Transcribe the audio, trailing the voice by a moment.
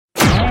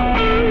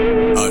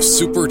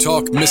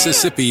SuperTalk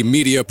Mississippi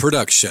Media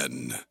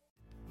production.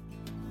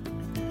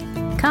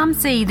 Come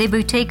see the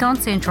Boutique on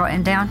Central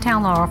in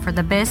downtown Laurel for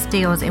the best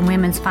deals in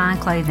women's fine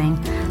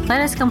clothing.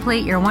 Let us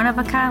complete your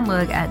one-of-a-kind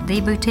look at the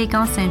Boutique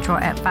on Central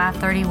at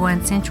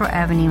 531 Central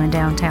Avenue in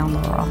downtown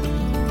Laurel.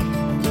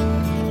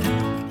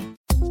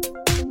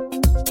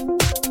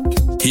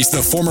 He's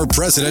the former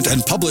president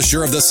and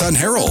publisher of the Sun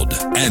Herald,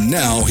 and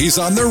now he's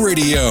on the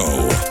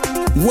radio.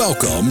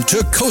 Welcome to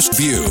Coast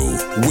View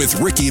with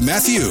Ricky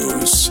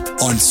Mathews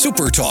on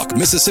SuperTalk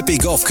Mississippi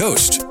Gulf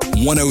Coast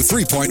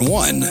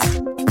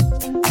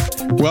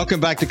 103.1. Welcome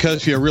back to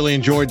Coast View. I really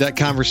enjoyed that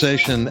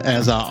conversation,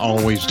 as I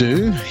always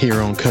do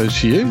here on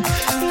Coast View.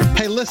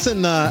 Hey,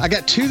 listen, I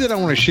got two that I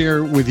want to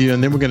share with you,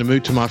 and then we're going to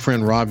move to my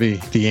friend Robby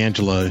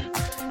D'Angelo.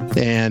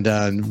 And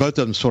both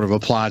of them sort of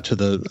apply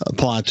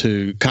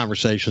to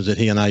conversations that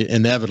he and I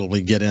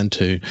inevitably get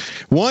into.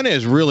 One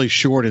is really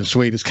short and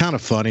sweet. It's kind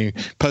of funny,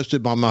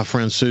 posted by my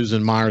friend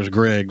Susan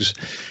Myers-Griggs.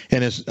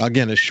 And it's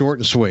short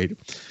and sweet.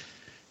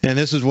 And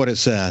this is what it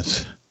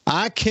says.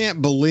 I can't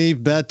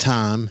believe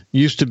bedtime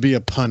used to be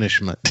a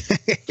punishment.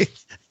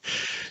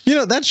 You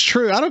know, that's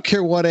true. I don't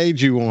care what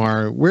age you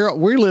are.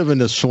 We live in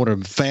this sort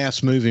of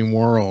fast-moving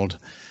world.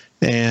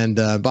 And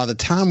by the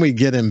time we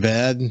get in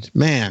bed,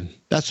 man,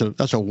 that's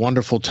a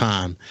wonderful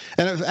time.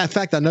 And in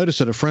fact, I noticed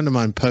that a friend of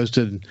mine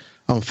posted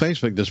on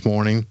Facebook this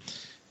morning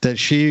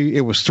that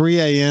it was 3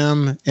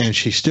 a.m. and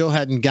she still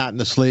hadn't gotten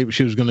to sleep.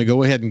 She was going to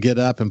go ahead and get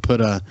up and put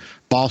a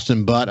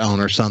Boston butt on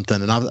or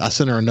something. And I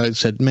sent her a note and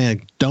said,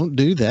 man, don't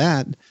do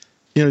that.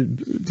 You know,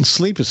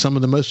 sleep is some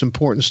of the most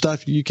important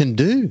stuff you can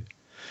do.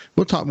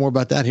 We'll talk more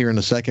about that here in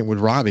a second with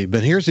Robby.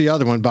 But here's the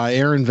other one by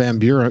Erin Van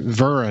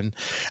Vuren.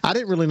 I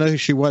didn't really know who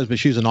she was, but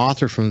she's an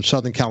author from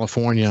Southern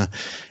California.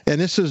 And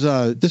this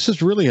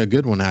is really a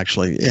good one,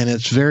 actually. And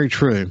it's very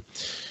true.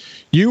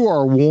 You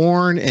are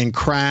worn and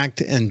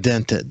cracked and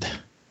dented.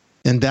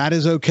 And that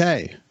is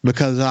okay,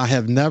 because I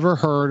have never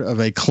heard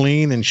of a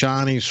clean and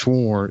shiny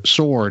sword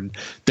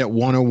that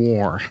won a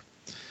war.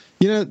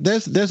 You know,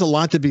 there's a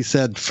lot to be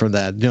said for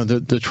that. You know,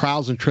 the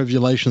trials and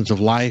tribulations of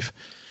life,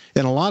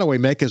 in a lot of ways,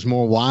 make us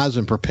more wise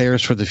and prepare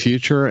us for the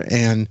future.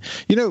 And,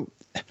 you know,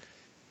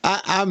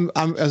 I'm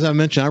as I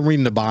mentioned, I'm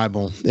reading the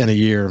Bible in a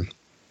year.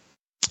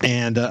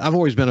 And I've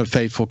always been a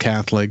faithful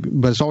Catholic,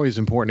 but it's always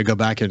important to go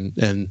back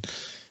and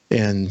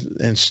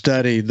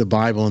study the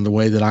Bible in the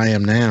way that I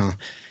am now.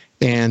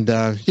 And,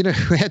 you know,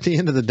 at the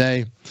end of the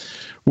day,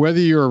 whether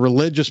you're a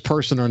religious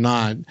person or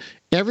not,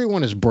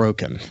 everyone is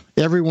broken.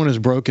 Everyone is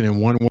broken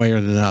in one way or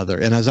another.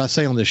 And as I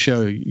say on the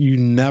show, you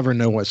never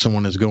know what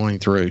someone is going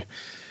through.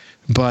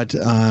 But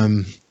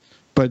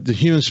the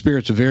human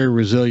spirit's a very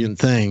resilient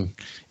thing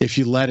if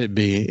you let it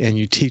be and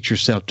you teach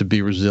yourself to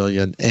be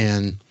resilient.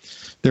 And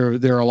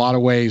there are a lot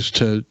of ways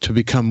to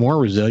become more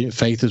resilient.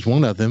 Faith is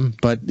one of them.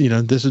 But, you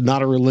know, this is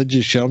not a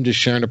religious show. I'm just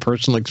sharing a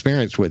personal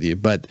experience with you.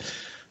 But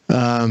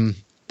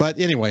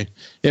anyway,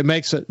 it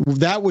makes it,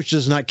 that which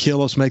does not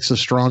kill us makes us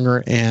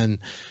stronger. And,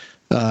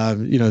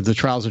 you know, the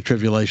trials and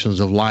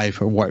tribulations of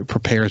life are what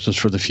prepares us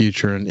for the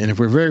future. And if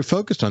we're very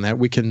focused on that,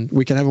 we can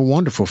have a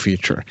wonderful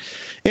future.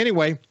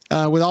 Anyway,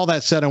 with all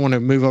that said, I want to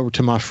move over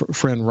to my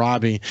friend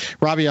Robby.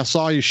 Robby, I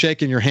saw you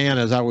shaking your hand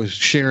as I was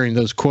sharing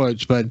those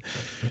quotes, but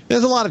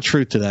there's a lot of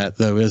truth to that,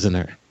 though, isn't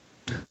there?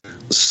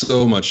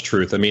 So much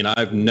truth. I mean,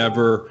 I've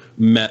never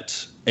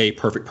met a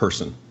perfect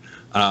person.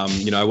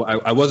 You know,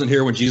 I wasn't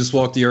here when Jesus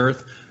walked the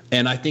earth.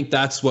 And I think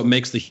that's what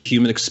makes the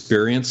human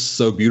experience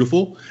so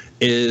beautiful,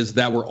 is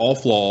that we're all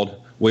flawed.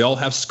 We all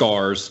have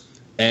scars.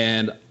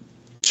 And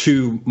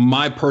to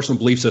my personal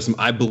belief system,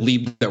 I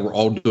believe that we're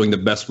all doing the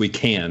best we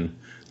can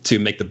to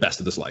make the best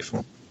of this life.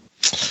 A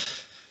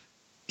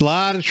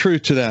lot of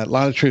truth to that. A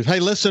lot of truth.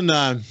 Hey, listen,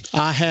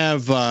 I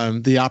have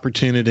the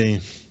opportunity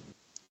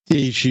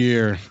each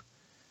year,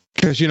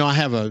 because, you know, I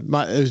have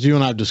as you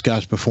and I have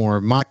discussed before,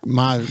 my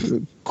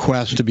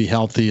quest to be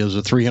healthy is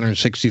a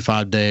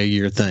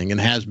 365-day-a-year thing, and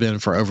has been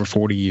for over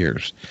 40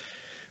 years.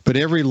 But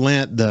every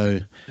Lent, though,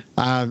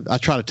 I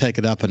try to take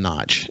it up a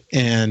notch.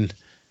 And,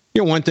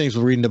 you know, one thing is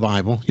reading the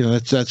Bible. You know,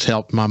 that's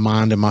helped my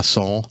mind and my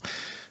soul.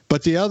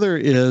 But the other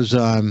is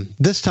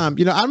this time,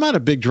 you know, I'm not a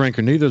big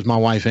drinker. Neither is my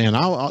wife, Ann.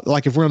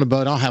 Like if we're on a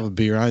boat, I'll have a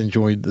beer. I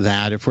enjoy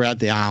that. If we're at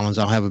the islands,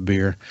 I'll have a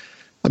beer.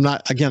 I'm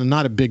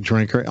not a big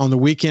drinker. On the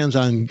weekends,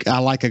 I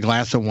like a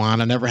glass of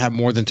wine. I never have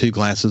more than 2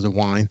 glasses of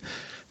wine,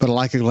 but I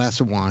like a glass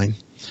of wine.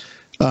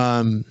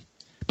 But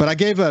I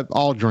gave up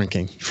all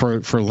drinking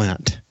for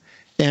Lent.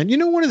 And, you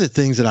know, one of the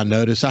things that I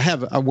noticed,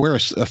 I wear a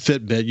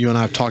Fitbit. You and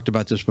I have talked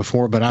about this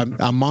before, but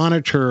I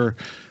monitor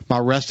my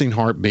resting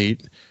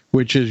heartbeat,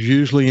 which is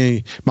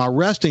usually, my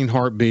resting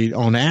heartbeat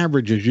on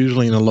average is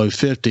usually in the low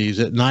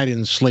 50s. At night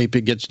in sleep,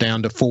 it gets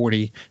down to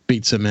 40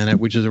 beats a minute,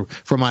 which is,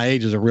 for my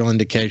age, is a real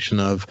indication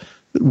of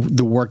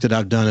the work that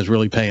I've done is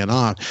really paying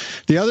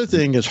off. The other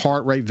thing is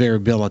heart rate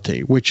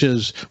variability, which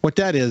is what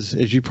that is,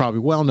 as you probably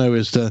well know,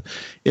 is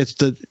it's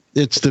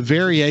the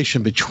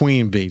variation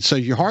between beats. So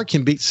your heart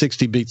can beat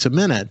 60 beats a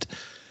minute,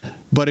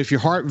 But if your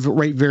heart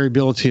rate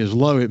variability is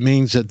low, it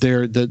means that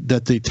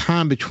that the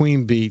time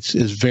between beats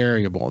is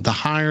variable. The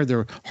higher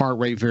the heart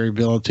rate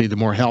variability, the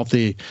more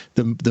healthy,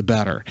 the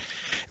better.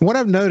 And what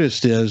I've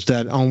noticed is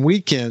that on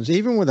weekends,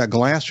 even with a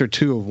glass or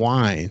two of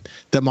wine,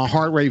 that my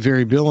heart rate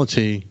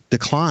variability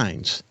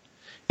declines.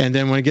 And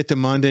then when I get to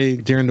Monday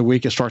during the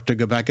week, it starts to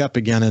go back up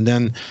again. And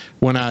then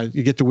when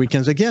you get to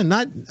weekends again,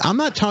 I'm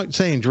not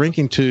saying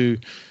drinking to,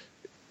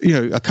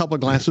 a couple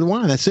of glasses of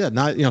wine. That's it.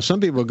 Not, some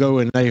people go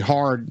and they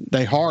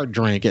hard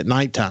drink at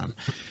nighttime,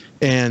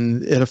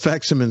 and it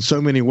affects them in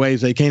so many ways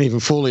they can't even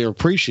fully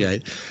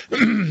appreciate.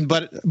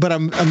 But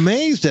I'm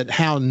amazed at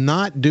how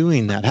not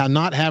doing that, how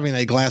not having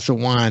a glass of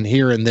wine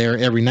here and there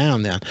every now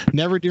and then,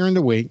 never during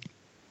the week,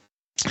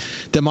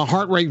 that my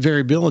heart rate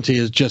variability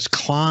has just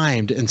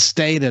climbed and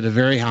stayed at a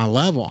very high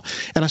level.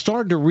 And I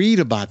started to read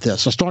about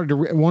this. I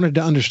wanted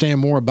to understand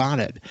more about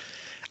it.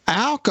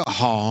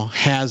 Alcohol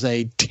has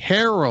a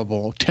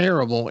terrible,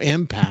 terrible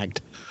impact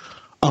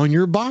on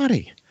your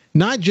body,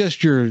 not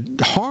just your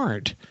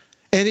heart.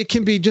 And it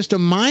can be just a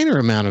minor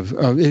amount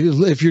of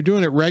if you're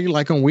doing it regular,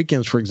 like on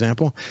weekends, for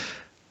example.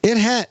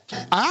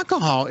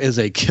 Alcohol is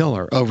a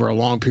killer over a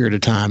long period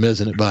of time,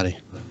 isn't it, buddy?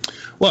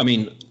 Well, I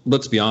mean,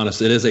 let's be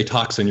honest. It is a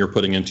toxin you're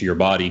putting into your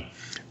body.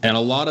 And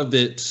a lot of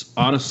it,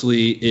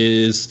 honestly,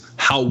 is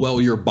how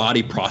well your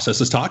body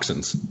processes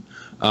toxins.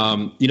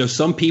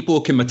 Some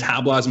people can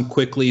metabolize them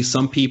quickly.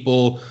 Some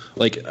people,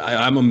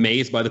 I'm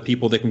amazed by the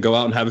people that can go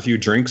out and have a few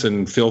drinks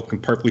and feel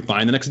perfectly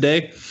fine the next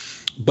day.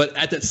 But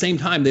at that same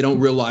time, they don't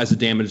realize the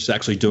damage it's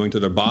actually doing to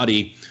their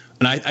body.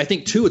 And I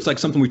think, too, it's like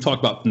something we've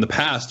talked about in the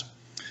past.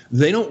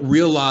 They don't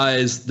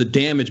realize the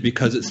damage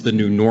because it's the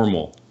new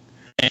normal.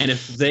 And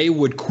if they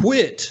would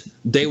quit,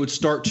 they would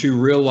start to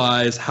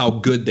realize how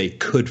good they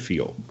could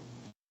feel.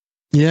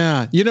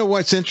 Yeah. You know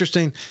what's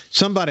interesting?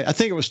 I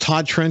think it was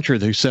Todd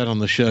Trenchard who said on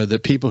the show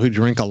that people who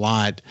drink a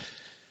lot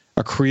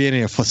are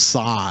creating a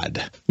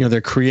facade.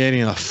 They're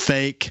creating a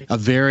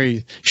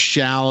very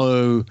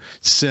shallow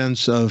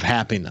sense of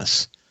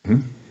happiness.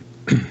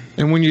 Mm-hmm.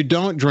 And when you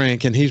don't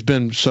drink, and he's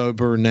been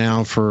sober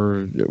now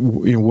for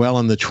well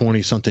in the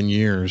 20-something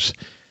years,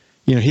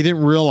 he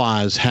didn't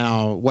realize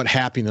what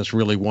happiness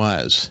really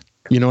was.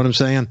 You know what I'm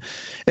saying?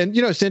 And,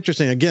 it's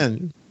interesting.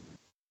 Again,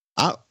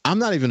 I'm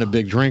not even a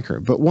big drinker,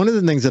 but one of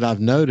the things that I've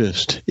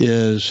noticed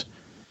is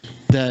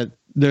that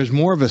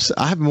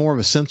I have more of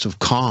a sense of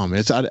calm.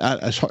 I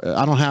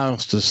don't know how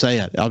else to say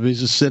it. I'll be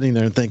just sitting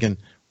there and thinking,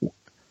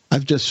 I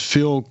just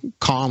feel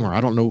calmer.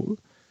 I don't know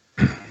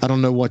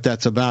what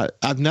that's about.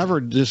 I've never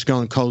just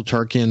gone cold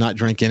turkey and not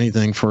drink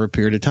anything for a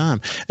period of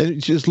time. And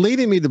it's just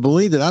leading me to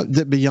believe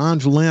that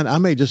beyond Lent, I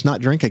may just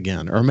not drink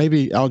again, or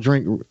maybe I'll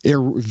drink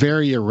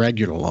very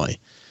irregularly,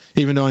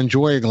 even though I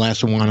enjoy a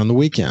glass of wine on the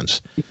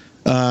weekends.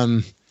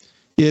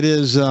 It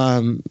is,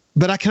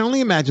 but I can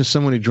only imagine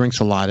someone who drinks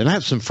a lot. And I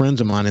have some friends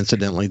of mine,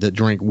 incidentally, that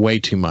drink way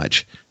too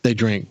much. They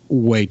drink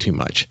way too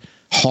much.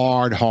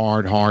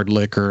 Hard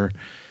liquor.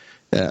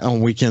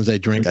 On weekends, they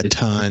drink a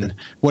ton.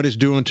 What it's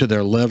doing to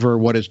their liver,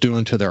 what it's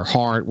doing to their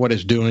heart, what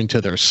it's doing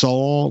to their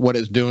soul, what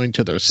it's doing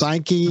to their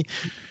psyche,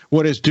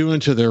 what it's doing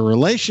to their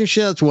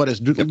relationships, what it's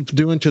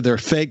doing to their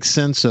fake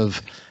sense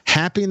of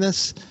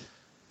happiness.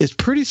 It's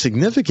pretty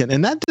significant.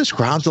 And that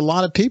describes a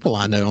lot of people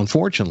I know,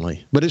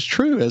 unfortunately. But it's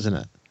true, isn't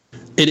it?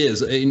 It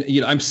is.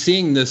 I'm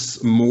seeing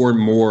this more and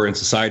more in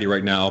society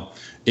right now,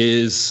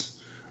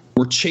 is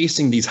we're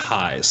chasing these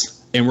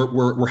highs, and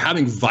we're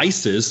having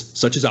vices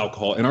such as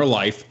alcohol in our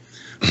life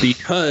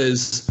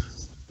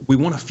because we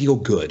want to feel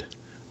good.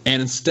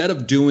 And instead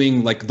of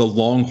doing the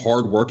long,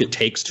 hard work it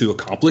takes to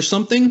accomplish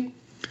something,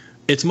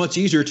 it's much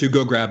easier to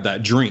go grab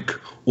that drink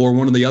or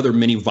one of the other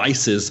many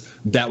vices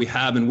that we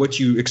have. And what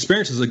you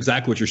experience is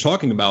exactly what you're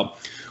talking about.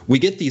 We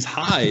get these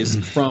highs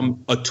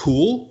from a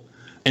tool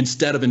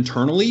instead of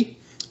internally.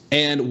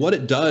 And what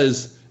it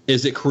does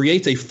is it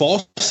creates a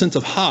false sense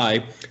of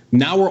high.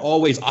 Now we're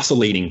always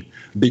oscillating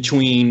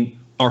between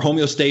our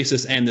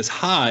homeostasis and this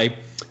high.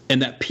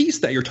 And that peace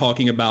that you're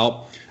talking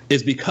about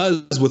is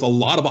because with a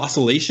lot of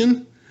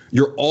oscillation,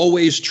 you're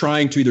always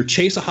trying to either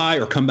chase a high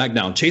or come back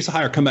down, chase a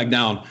high or come back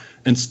down,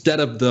 instead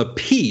of the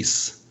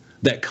peace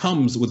that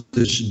comes with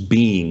this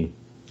being.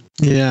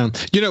 Yeah.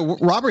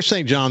 Robert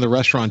St. John, the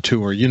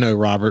restaurateur,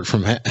 Robert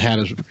from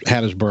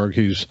Hattiesburg,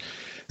 who's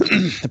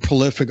a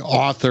prolific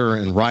author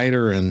and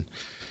writer and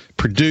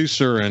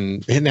producer,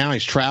 and now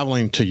he's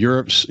traveling to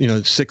Europe,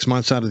 6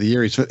 months out of the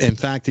year. In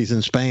fact, he's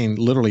in Spain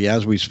literally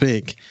as we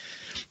speak.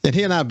 And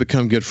he and I have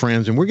become good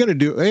friends, and we're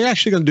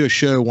actually going to do a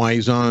show while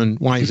he's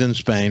in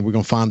Spain. We're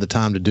going to find the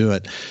time to do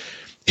it.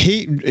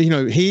 He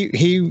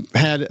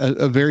had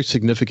a very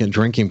significant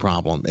drinking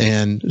problem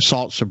and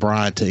sought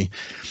sobriety.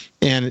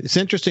 And it's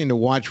interesting to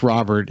watch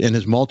Robert in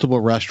his multiple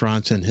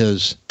restaurants and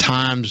his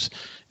times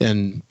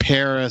in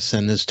Paris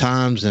and his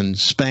times in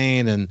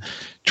Spain and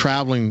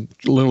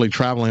literally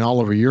traveling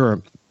all over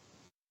Europe.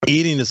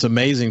 eating this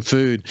amazing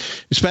food,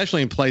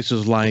 especially in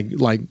places like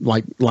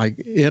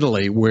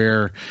Italy,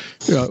 where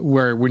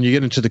when you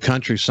get into the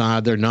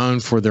countryside, they're known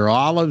for their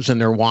olives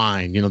and their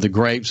wine, the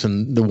grapes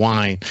and the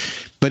wine.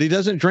 But he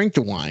doesn't drink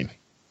the wine.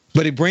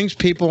 But he brings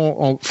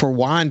people for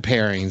wine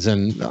pairings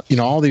and,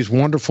 all these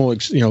wonderful,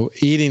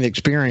 eating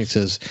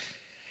experiences.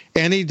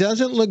 And he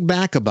doesn't look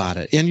back about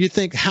it. And you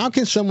think, how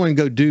can someone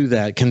go do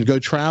that, can go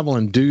travel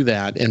and do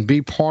that and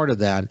be part of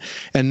that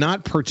and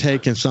not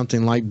partake in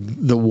something like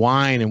the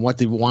wine and what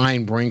the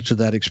wine brings to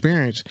that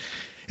experience?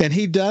 And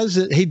he does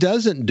it. He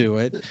doesn't do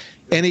it.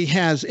 And he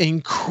has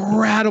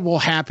incredible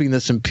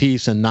happiness and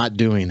peace in not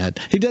doing it.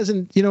 He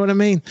doesn't, you know what I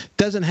mean?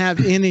 Doesn't have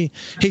any,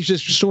 he's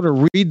just sort of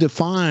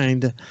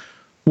redefined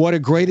what a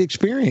great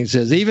experience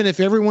is. Even if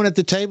everyone at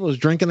the table is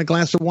drinking a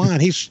glass of wine,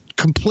 he's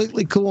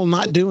completely cool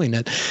not doing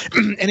it.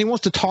 And he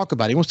wants to talk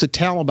about it. He wants to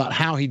tell about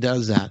how he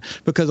does that,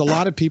 because a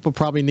lot of people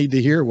probably need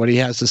to hear what he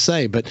has to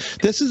say. But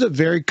this is a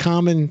very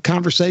common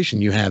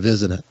conversation you have,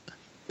 isn't it?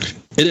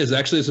 It is.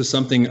 Actually, this is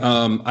something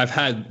I've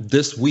had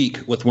this week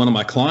with one of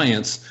my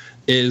clients.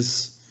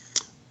 Is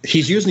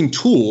he's using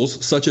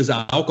tools such as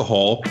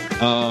alcohol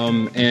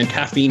and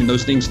caffeine,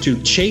 those things, to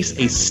chase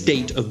a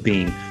state of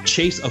being,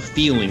 chase a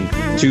feeling,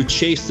 to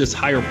chase this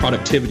higher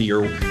productivity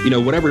or,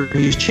 whatever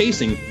he's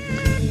chasing.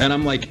 And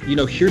I'm like,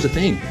 here's the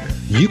thing.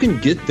 You can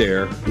get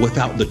there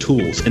without the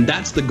tools. And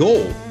that's the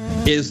goal,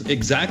 is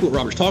exactly what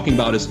Robert's talking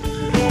about. Is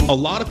a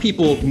lot of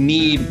people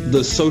need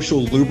the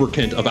social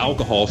lubricant of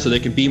alcohol so they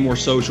can be more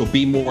social,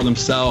 be more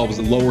themselves.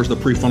 It lowers the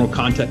prefrontal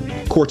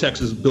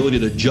cortex's ability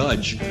to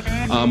judge,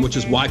 which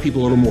is why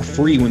people are a little more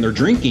free when they're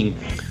drinking.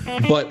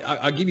 But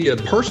I'll give you a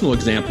personal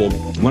example.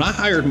 When I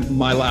hired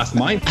my last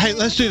mind. Hey,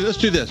 let's do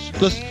this.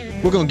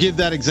 We're going to give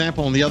that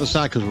example on the other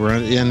side, because we're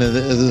in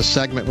the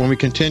segment. When we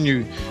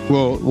continue,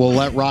 we'll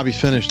let Robby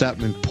finish that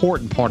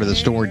important part of the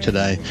story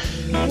today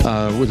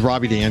with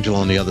Robby D'Angelo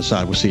on the other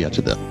side. We'll see you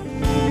after that.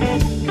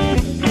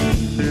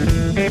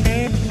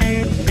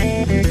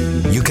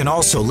 You can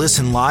also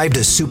listen live to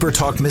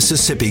SuperTalk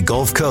Mississippi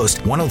Gulf Coast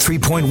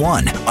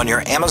 103.1 on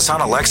your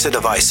Amazon Alexa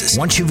devices.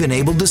 Once you've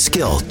enabled the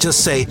skill,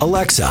 just say,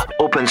 Alexa,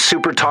 open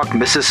SuperTalk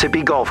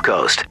Mississippi Gulf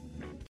Coast.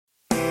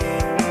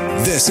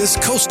 This is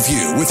Coast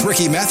View with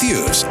Ricky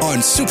Mathews on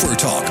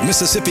SuperTalk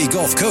Mississippi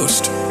Gulf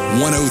Coast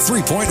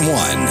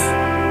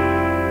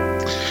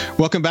 103.1.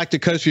 Welcome back to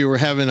Coast View. We're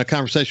having a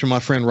conversation with my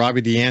friend Robby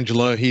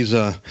D'Angelo. He's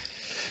a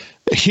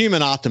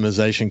human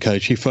optimization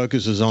coach. He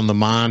focuses on the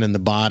mind and the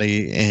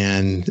body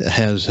and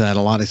has had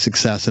a lot of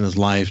success in his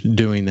life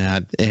doing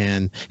that.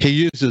 And he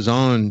used his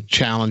own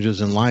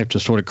challenges in life to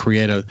sort of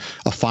create a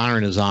fire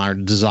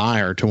and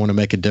desire to want to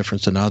make a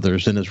difference in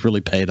others, and it's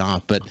really paid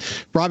off. But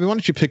Robby, why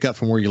don't you pick up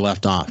from where you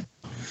left off?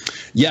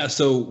 Yeah,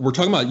 so we're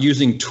talking about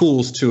using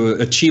tools to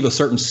achieve a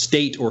certain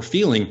state or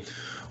feeling.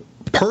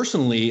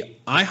 Personally,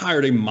 I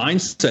hired a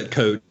mindset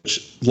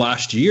coach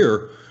last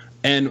year,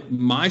 and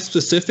my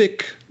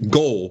specific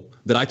goal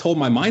that I told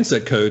my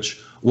mindset coach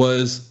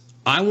was,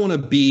 I want to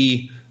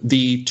be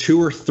the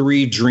 2 or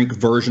 3 drink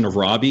version of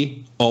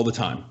Robby all the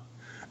time.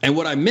 And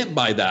what I meant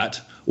by that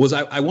was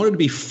I wanted to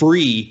be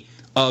free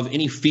of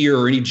any fear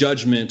or any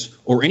judgment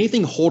or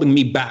anything holding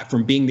me back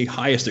from being the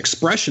highest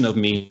expression of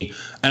me.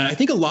 And I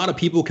think a lot of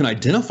people can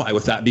identify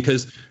with that,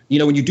 because,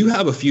 when you do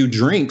have a few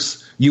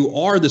drinks, you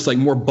are this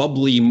more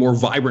bubbly, more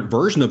vibrant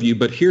version of you.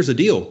 But here's the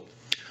deal.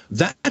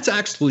 That's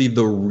actually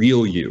the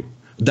real you.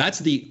 That's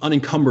the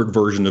unencumbered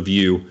version of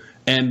you.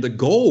 And the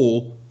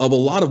goal of a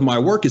lot of my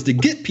work is to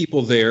get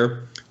people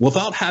there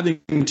without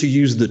having to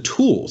use the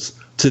tools,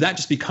 to that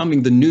just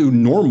becoming the new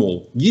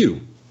normal you.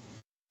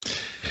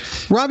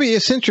 Robby,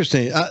 it's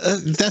interesting.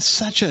 That's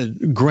such a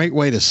great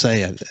way to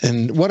say it.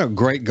 And what a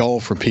great goal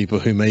for people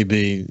who may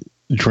be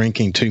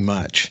drinking too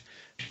much.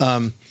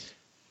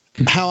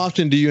 How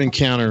often do you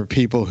encounter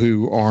people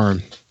who are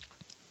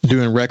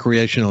doing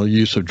recreational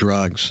use of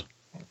drugs?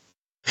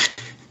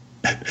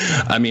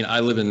 I mean, I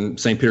live in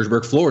St.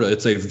 Petersburg, Florida.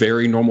 It's a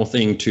very normal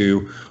thing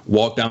to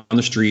walk down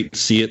the street,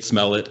 see it,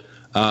 smell it.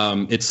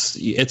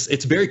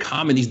 It's very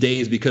common these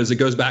days, because it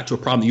goes back to a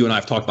problem that you and I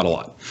have talked about a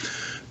lot.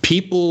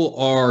 People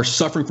are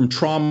suffering from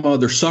trauma,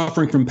 they're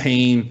suffering from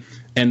pain,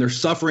 and they're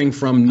suffering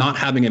from not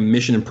having a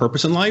mission and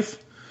purpose in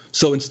life.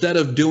 So instead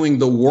of doing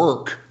the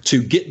work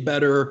to get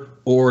better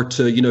or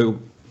to,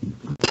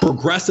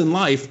 progress in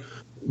life,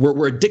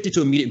 we're addicted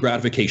to immediate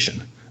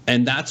gratification.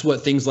 And that's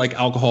what things like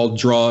alcohol,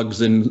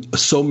 drugs, and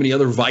so many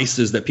other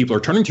vices that people are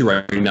turning to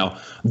right now,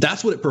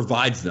 that's what it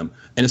provides them.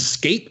 An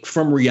escape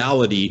from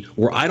reality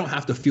where I don't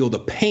have to feel the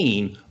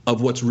pain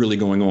of what's really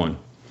going on.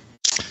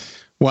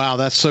 Wow,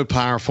 that's so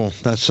powerful.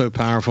 That's so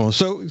powerful.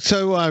 So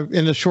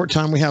in the short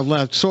time we have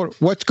left,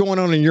 what's going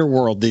on in your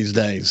world these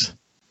days?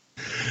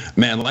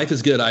 Man, life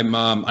is good.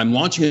 I'm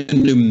launching a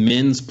new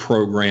men's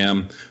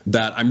program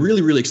that I'm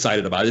really, really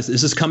excited about. This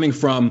is coming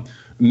from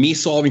me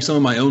solving some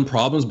of my own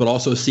problems, but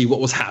also see what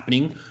was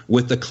happening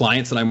with the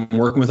clients that I'm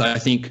working with. I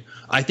think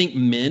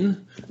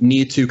men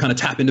need to kind of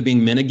tap into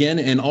being men again.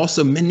 And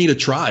also men need a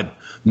tribe.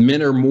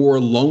 Men are more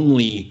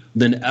lonely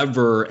than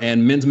ever,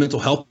 and men's mental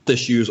health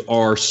issues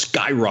are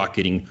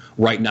skyrocketing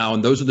right now.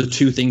 And those are the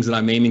two things that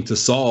I'm aiming to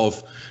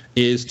solve,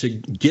 is to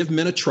give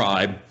men a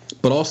tribe,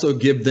 but also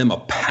give them a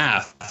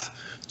path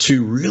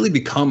to really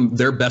become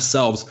their best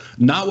selves,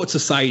 not what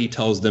society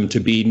tells them to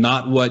be,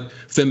 not what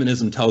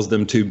feminism tells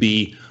them to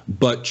be,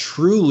 but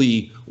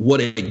truly what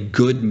a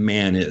good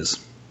man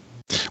is.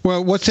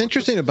 Well, what's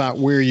interesting about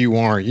where you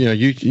are,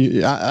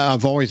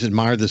 I've always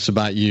admired this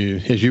about you,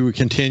 as you were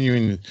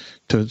continuing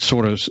to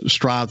sort of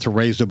strive to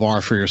raise the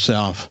bar for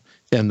yourself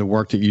in the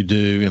work that you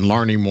do and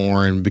learning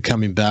more and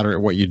becoming better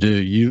at what you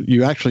do.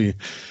 You actually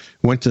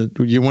went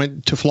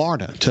to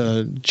Florida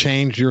to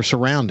change your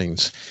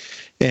surroundings.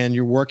 And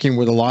you're working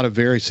with a lot of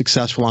very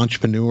successful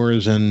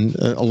entrepreneurs and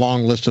a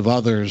long list of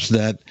others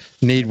that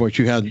need what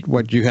you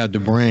had to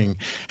bring.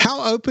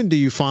 How open do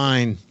you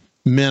find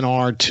men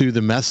are to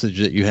the message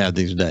that you have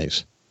these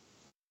days?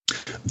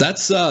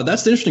 That's the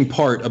interesting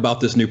part about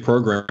this new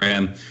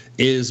program,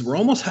 is we're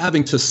almost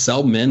having to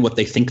sell men what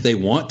they think they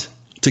want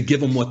to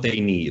give them what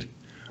they need,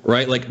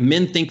 right? Like,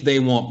 men think they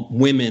want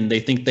women, they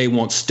think they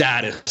want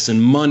status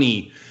and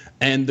money,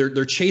 and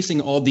they're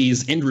chasing all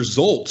these end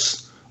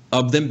results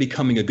of them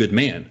becoming a good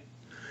man.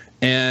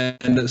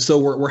 And so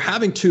we're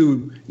having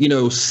to,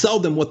 sell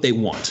them what they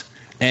want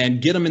and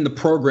get them in the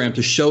program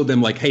to show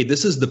them, like, hey,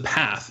 this is the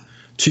path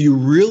to you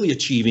really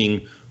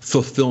achieving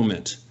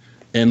fulfillment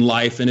in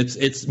life. And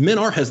it's men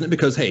are hesitant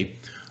because, hey,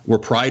 we're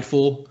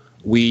prideful.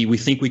 We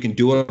think we can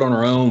do it on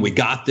our own. We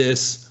got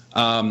this.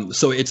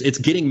 So it's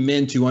getting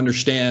men to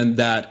understand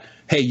that,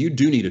 hey, you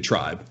do need a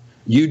tribe.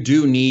 You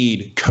do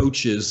need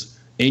coaches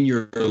in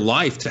your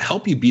life to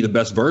help you be the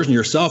best version of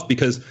yourself,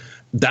 because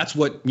that's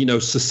what,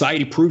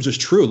 society proves is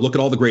true. Look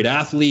at all the great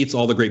athletes,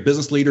 all the great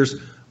business leaders.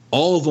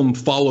 All of them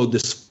followed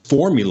this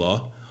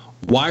formula.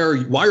 Why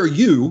are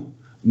you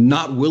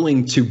not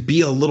willing to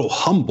be a little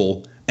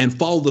humble and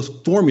follow the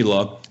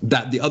formula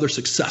that the other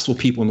successful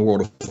people in the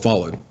world have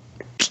followed?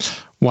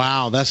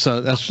 Wow, that's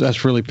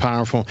really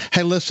powerful.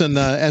 Hey, listen,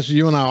 as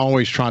you and I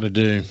always try to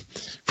do,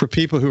 for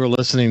people who are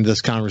listening to this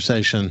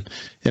conversation,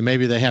 and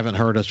maybe they haven't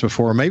heard us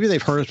before, maybe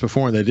they've heard us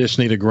before and they just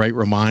need a great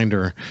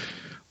reminder.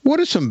 What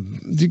are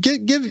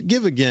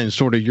give again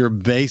sort of your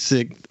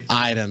basic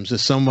items if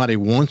somebody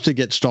wants to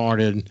get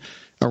started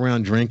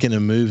around drinking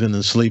and moving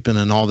and sleeping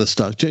and all this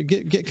stuff? Give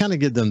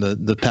them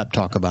the pep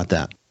talk about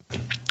that.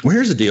 Well,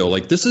 here's the deal.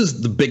 Like, this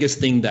is the biggest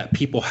thing that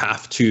people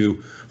have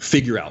to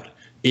figure out,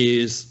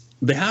 is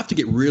they have to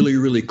get really,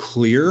 really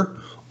clear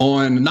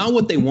on not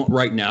what they want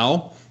right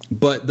now,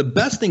 but the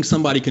best thing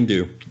somebody can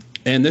do.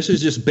 And this is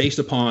just based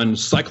upon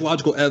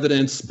psychological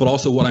evidence, but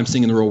also what I'm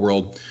seeing in the real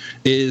world,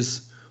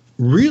 is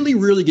really,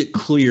 really get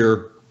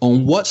clear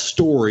on what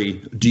story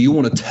do you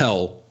want to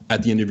tell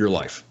at the end of your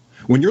life.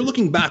 When you're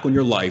looking back on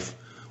your life,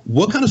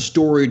 what kind of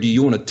story do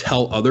you want to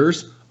tell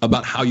others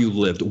about how you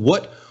lived?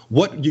 What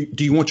do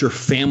you want your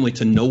family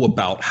to know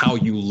about how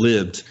you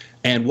lived?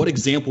 And what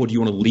example do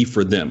you want to leave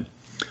for them?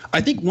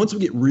 I think once we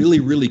get really,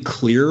 really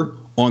clear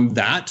on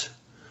that,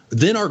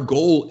 then our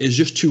goal is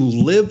just to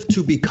live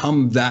to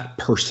become that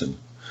person.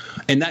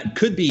 And that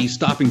could be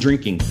stopping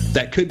drinking.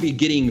 That could be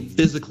getting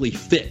physically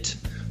fit.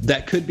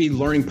 That could be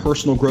learning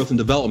personal growth and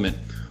development,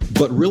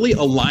 but really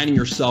aligning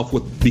yourself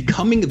with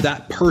becoming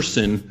that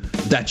person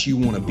that you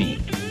want to be.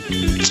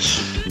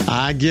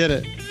 I get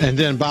it. And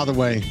then, by the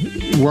way,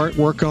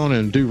 work on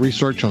and do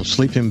research on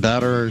sleeping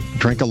better,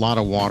 drink a lot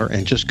of water,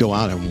 and just go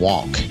out and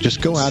walk.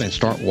 Just go out and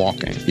start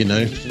walking,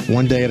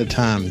 one day at a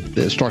time.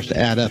 It starts to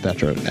add up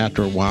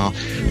after a while.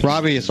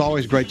 Robby, it's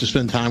always great to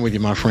spend time with you,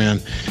 my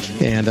friend,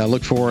 and I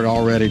look forward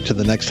already to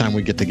the next time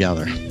we get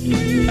together.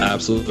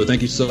 Absolutely.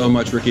 Thank you so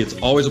much, Ricky. It's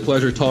always a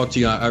pleasure to talk to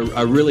you.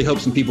 I really hope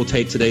some people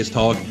take today's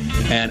talk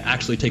and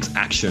actually takes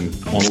action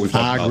on what we've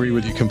talked about. I agree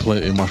with you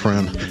completely, my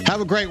friend.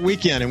 Have a great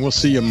weekend, and we'll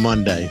see you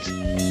Monday.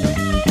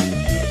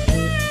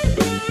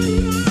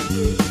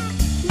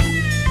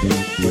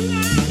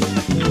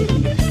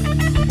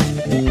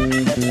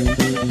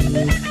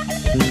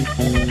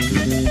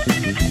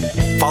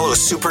 Follow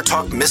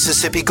SuperTalk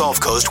Mississippi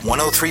Gulf Coast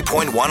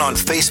 103.1 on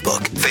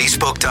Facebook.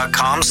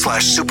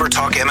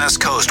 Facebook.com/SuperTalk MS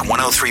Coast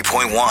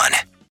 103.1.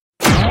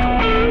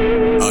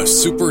 A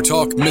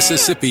SuperTalk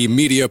Mississippi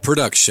Media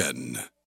production.